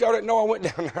 Man, I wish y'all didn't know I went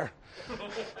down there.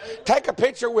 Take a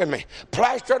picture with me.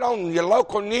 Plaster it on your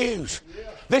local news.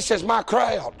 This is my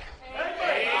crowd.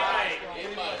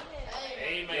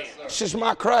 This is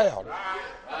my crowd.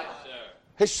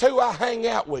 It's who I hang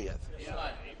out with.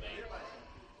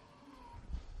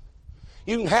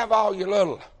 You can have all your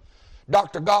little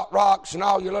Dr. Gott-Rocks and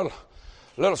all your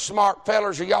little smart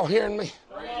fellers. Are y'all hearing me?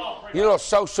 Your little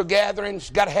social gatherings.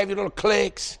 Got to have your little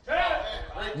cliques.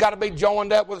 Got to be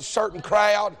joined up with a certain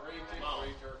crowd.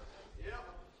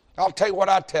 I'll tell you what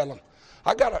I tell them.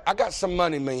 I got some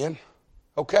money, men.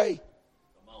 Okay?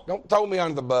 Don't throw me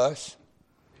under the bus.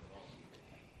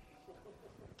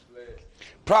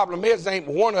 Problem is, ain't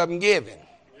one of them giving.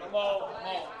 Come on.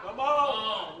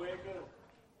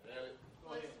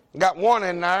 Got one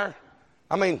in there.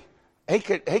 I mean, he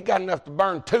got enough to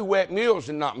burn 2 wet mules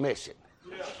and not miss it.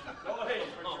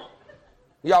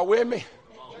 Y'all with me?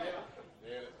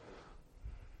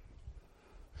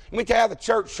 Let me tell you how the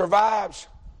church survives.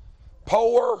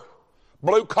 Poor,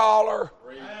 blue collar,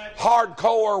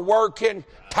 hardcore working,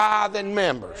 tithing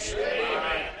members.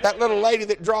 That little lady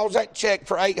that draws that check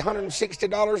for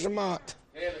 $860 a month.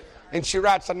 And she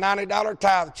writes a $90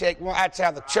 tithe check. Well, that's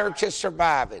how the church is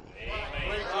surviving.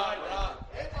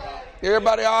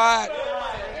 Everybody all right?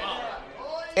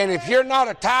 And if you're not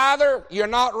a tither, you're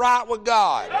not right with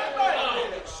God.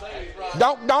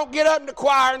 Don't get up in the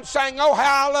choir and sing, "Oh,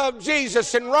 how I love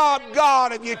Jesus," and rob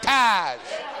God of your tithes.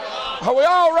 Are we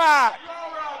all right?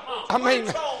 I'm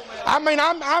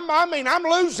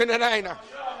losing it, ain't I?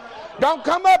 Don't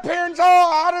come up here and say,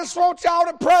 "Oh, I just want y'all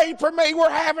to pray for me. We're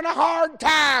having a hard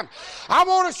time." I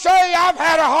want to say I've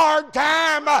had a hard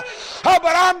time, but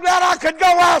I'm glad I could go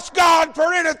ask God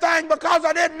for anything because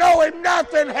I didn't know Him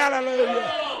nothing.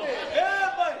 Hallelujah.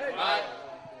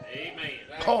 Amen.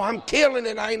 Oh, I'm killing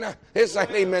it, ain't I? This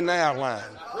ain't even in the outline.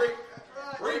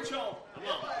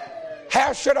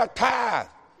 How should I tithe?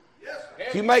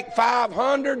 If you make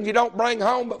 $500 and you don't bring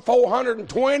home but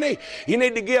 $420, you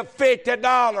need to give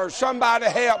 $50. Somebody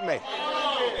help me.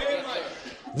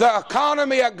 The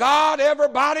economy of God,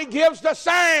 everybody gives the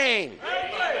same.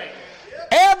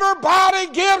 Everybody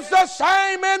gives the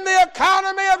same in the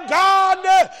economy of God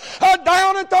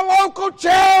down at the local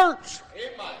church.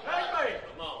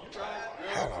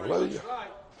 Hallelujah.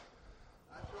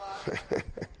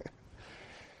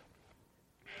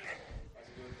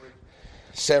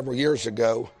 Several years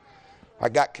ago, I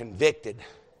got convicted.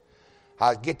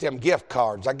 I get them gift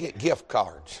cards. I get gift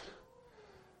cards.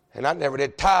 And I never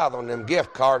did tithe on them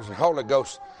gift cards. And the Holy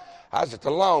Ghost, I was at the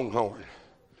Longhorn.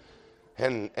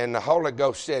 And the Holy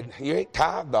Ghost said, "You ain't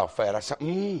tithed off that." I said,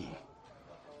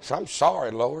 So I'm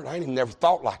sorry, Lord. I ain't even never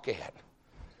thought like that.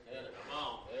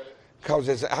 Because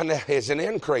it's an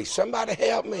increase. Somebody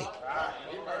help me.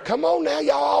 Come on now,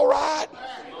 y'all all right?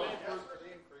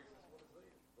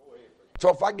 So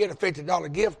if I get a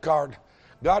 $50 gift card,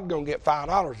 God's going to get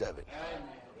 $5 of it.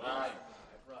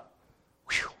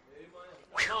 Whew.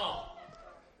 Whew.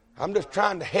 I'm just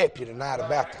trying to help you tonight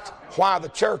about why the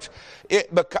church.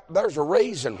 There's a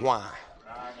reason why.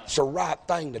 It's the right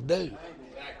thing to do.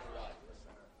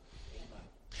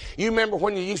 You remember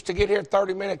when you used to get here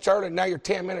 30 minutes early and now you're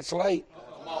 10 minutes late?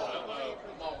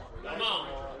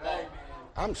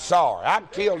 I'm sorry. I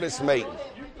killed this meeting.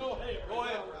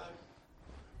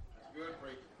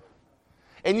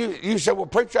 And you said, "Well,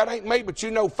 preacher, that ain't me," but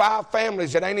you know 5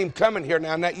 families that ain't even coming here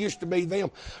now, and that used to be them.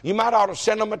 You might ought to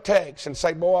send them a text and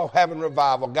say, "Boy, I'm having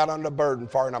revival. Got under a burden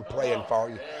for you, and I'm praying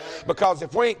for you." Because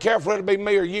if we ain't careful, it'll be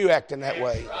me or you acting that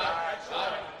way.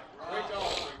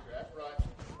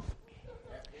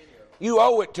 You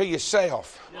owe it to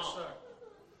yourself.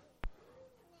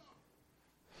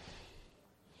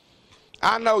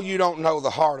 I know you don't know the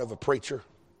heart of a preacher.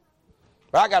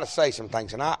 But I got to say some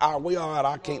things, and we all right?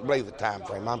 I can't believe the time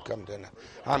frame. I'm coming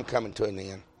to an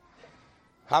end.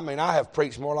 I mean, I have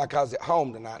preached more like I was at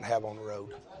home tonight and have on the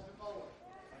road.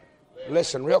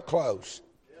 Listen real close.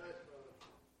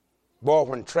 Boy,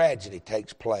 when tragedy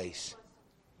takes place,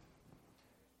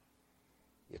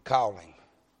 you call Him.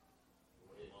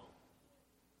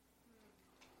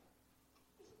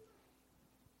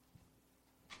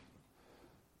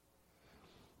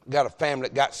 Got a family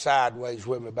that got sideways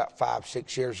with me about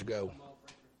 5-6 years ago.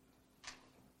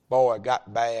 Boy, it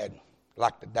got bad,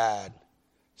 like they died.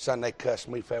 Son, they cussed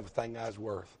me for everything I was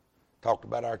worth. Talked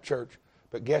about our church.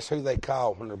 But guess who they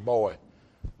called when their boy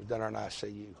was down there in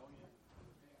ICU.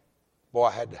 Boy,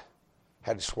 I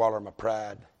had to swallow my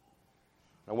pride.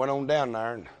 I went on down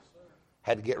there and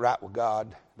had to get right with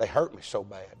God. They hurt me so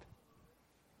bad.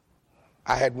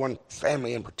 I had one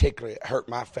family in particular that hurt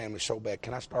my family so bad.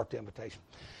 Can I start the invitation?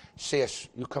 Sis,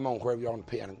 you come on wherever you're on the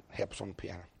piano. Help us on the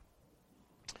piano.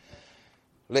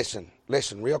 Listen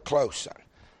real close.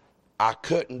 I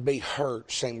couldn't be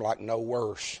hurt, seemed like no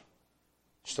worse.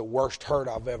 It's the worst hurt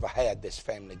I've ever had this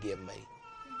family give me.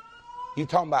 You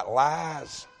talking about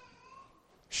lies?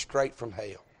 Straight from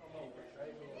hell.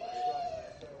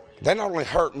 They not only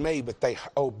hurt me, but they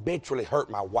habitually hurt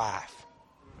my wife.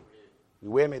 You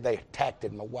with me? They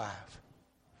attacked my wife.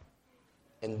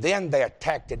 And then they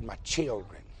attacked my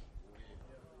children.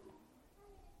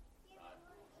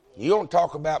 You don't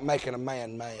talk about making a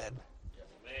man mad.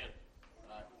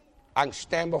 I can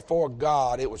stand before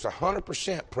God. It was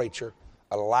 100%, preacher,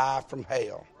 a lie from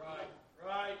hell.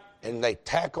 Right. And they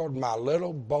tackled my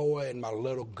little boy and my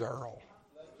little girl.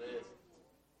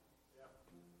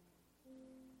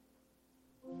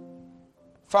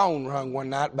 Phone rung one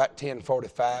night about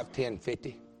 10:45,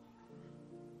 10:50.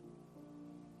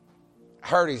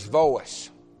 Heard his voice.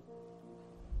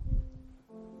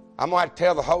 I'm going to have to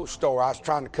tell the whole story. I was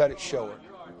trying to cut it short.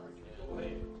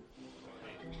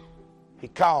 He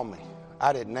called me.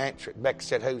 I didn't answer it. Becky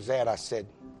said, who's that? I said,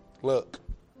 look.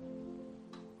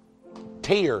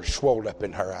 Tears swelled up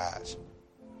in her eyes.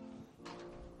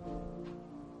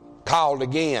 Called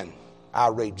again. I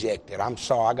rejected. I'm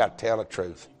sorry. I got to tell the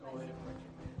truth.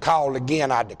 Called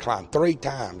again. I declined. 3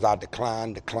 times I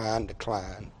declined.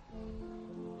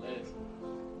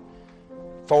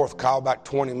 Fourth call, about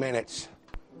 20 minutes.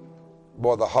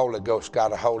 Boy, the Holy Ghost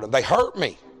got a hold of them. They hurt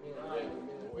me.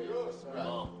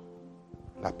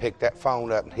 I picked that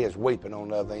phone up and he was weeping on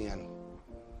the other end.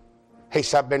 He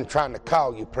said, I've been trying to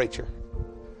call you, preacher.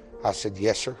 I said,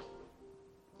 yes, sir.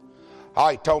 Oh,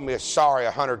 he told me he's sorry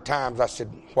 100 times. I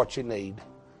said, what you need?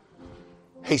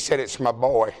 He said, it's my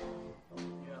boy.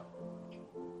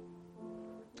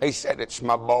 He said, it's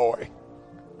my boy.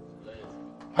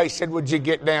 He said, would you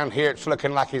get down here? It's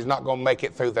looking like he's not going to make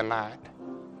it through the night.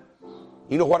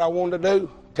 You know what I wanted to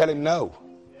do? Tell him no.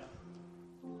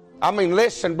 I mean,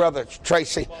 listen, Brother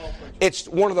Tracy, it's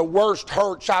one of the worst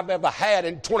hurts I've ever had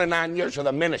in 29 years of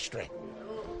the ministry.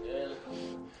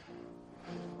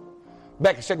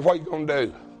 Becky said, what are you going to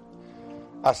do?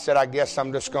 I said, I guess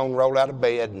I'm just going to roll out of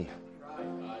bed and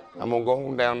I'm going to go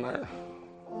on down there.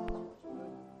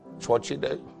 That's what you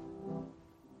do.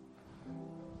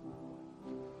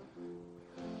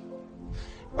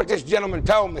 But this gentleman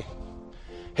told me,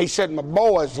 he said, my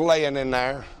boy's laying in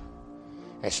there.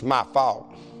 It's my fault.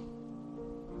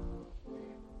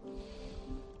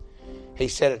 He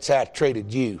said, it's how I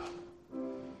treated you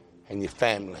and your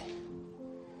family.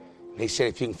 He said,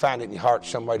 if you can find it in your heart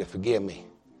some way to forgive me.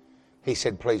 He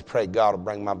said, please pray God will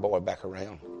bring my boy back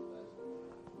around.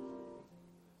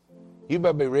 You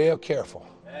better be real careful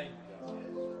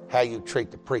how you treat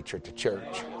the preacher at the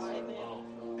church.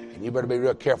 And you better be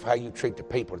real careful how you treat the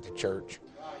people at the church.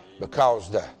 Because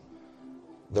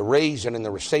the reason and the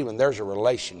receiving, there's a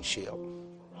relationship.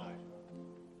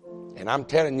 And I'm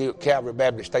telling you at Calvary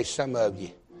Baptist, there's some of you,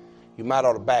 you might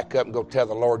ought to back up and go tell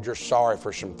the Lord you're sorry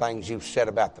for some things you've said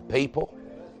about the people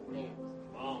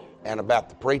and about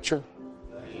the preacher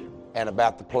and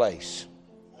about the place.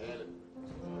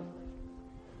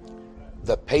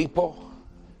 The people,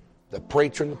 the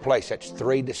preacher, and the place, that's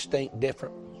 3 distinct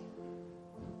different.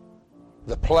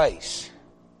 The place.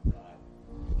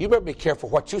 You better be careful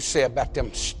what you say about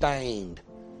them stained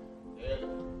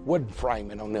wood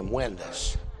framing on them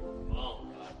windows.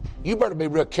 You better be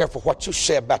real careful what you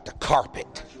say about the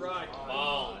carpet.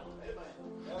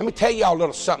 Let me tell y'all a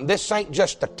little something. This ain't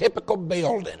just a typical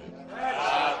building.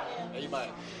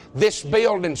 This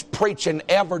building's preaching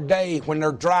every day when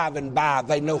they're driving by.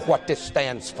 They know what this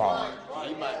stands for.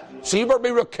 So you better be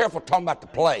real careful talking about the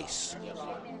place.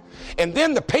 And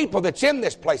then the people that's in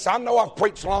this place. I know I've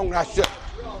preached long and I should.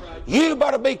 You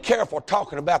better be careful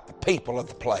talking about the people of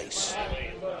the place.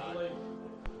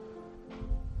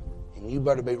 And you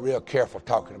better be real careful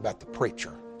talking about the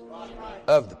preacher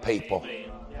of the people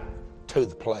to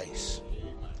the place.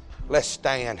 Let's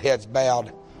stand, heads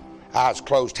bowed, eyes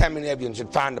closed. How many of you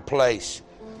should find a place?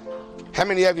 How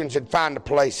many of you should find a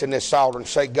place in this altar and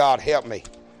say, God, help me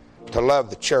to love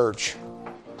the church.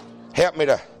 Help me,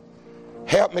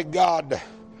 God, to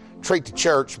treat the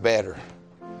church better.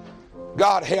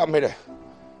 God, help me to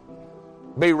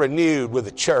be renewed with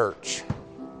the church.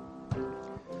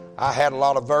 I had a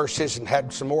lot of verses and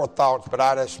had some more thoughts, but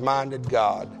I just minded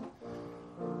God.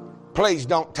 Please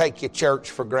don't take your church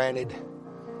for granted.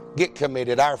 Get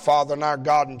committed. Our Father and our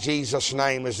God, in Jesus'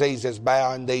 name, as these is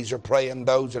bowing, these are praying,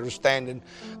 those that are standing,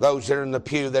 those that are in the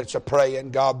pew that's a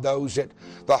praying, God, those that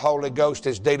the Holy Ghost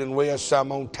is dealing with,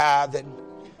 some on tithing.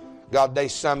 God,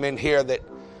 there's some in here that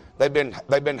they've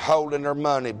been holding their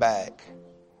money back.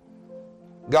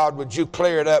 God, would you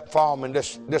clear it up for them and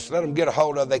just let them get a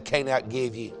hold of it they can't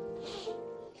outgive you.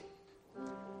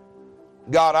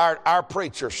 God, our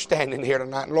preacher's standing here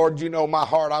tonight. Lord, you know my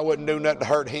heart. I wouldn't do nothing to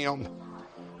hurt him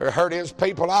or hurt his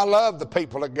people. I love the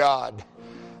people of God.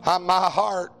 My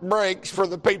heart breaks for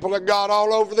the people of God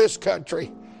all over this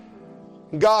country.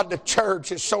 God, the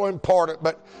church is so important,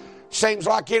 but seems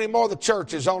like anymore the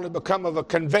church has only become of a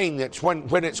convenience.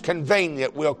 When it's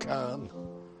convenient, we'll come.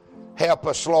 Help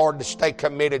us, Lord, to stay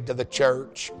committed to the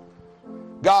church.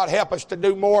 God, help us to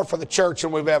do more for the church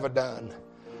than we've ever done.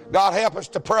 God, help us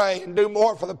to pray and do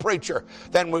more for the preacher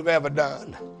than we've ever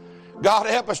done. God,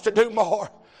 help us to do more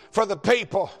for the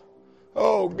people.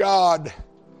 Oh, God,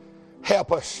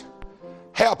 help us.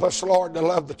 Help us, Lord, to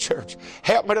love the church.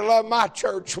 Help me to love my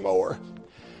church more.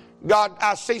 God,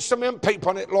 I see some of them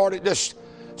people in it, Lord,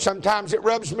 sometimes it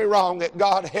rubs me wrong that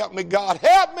God, help me,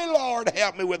 Lord,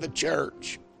 help me with the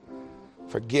church.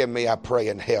 Forgive me, I pray,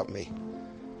 and help me.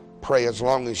 Pray as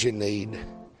long as you need.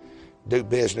 Do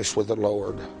business with the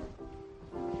Lord.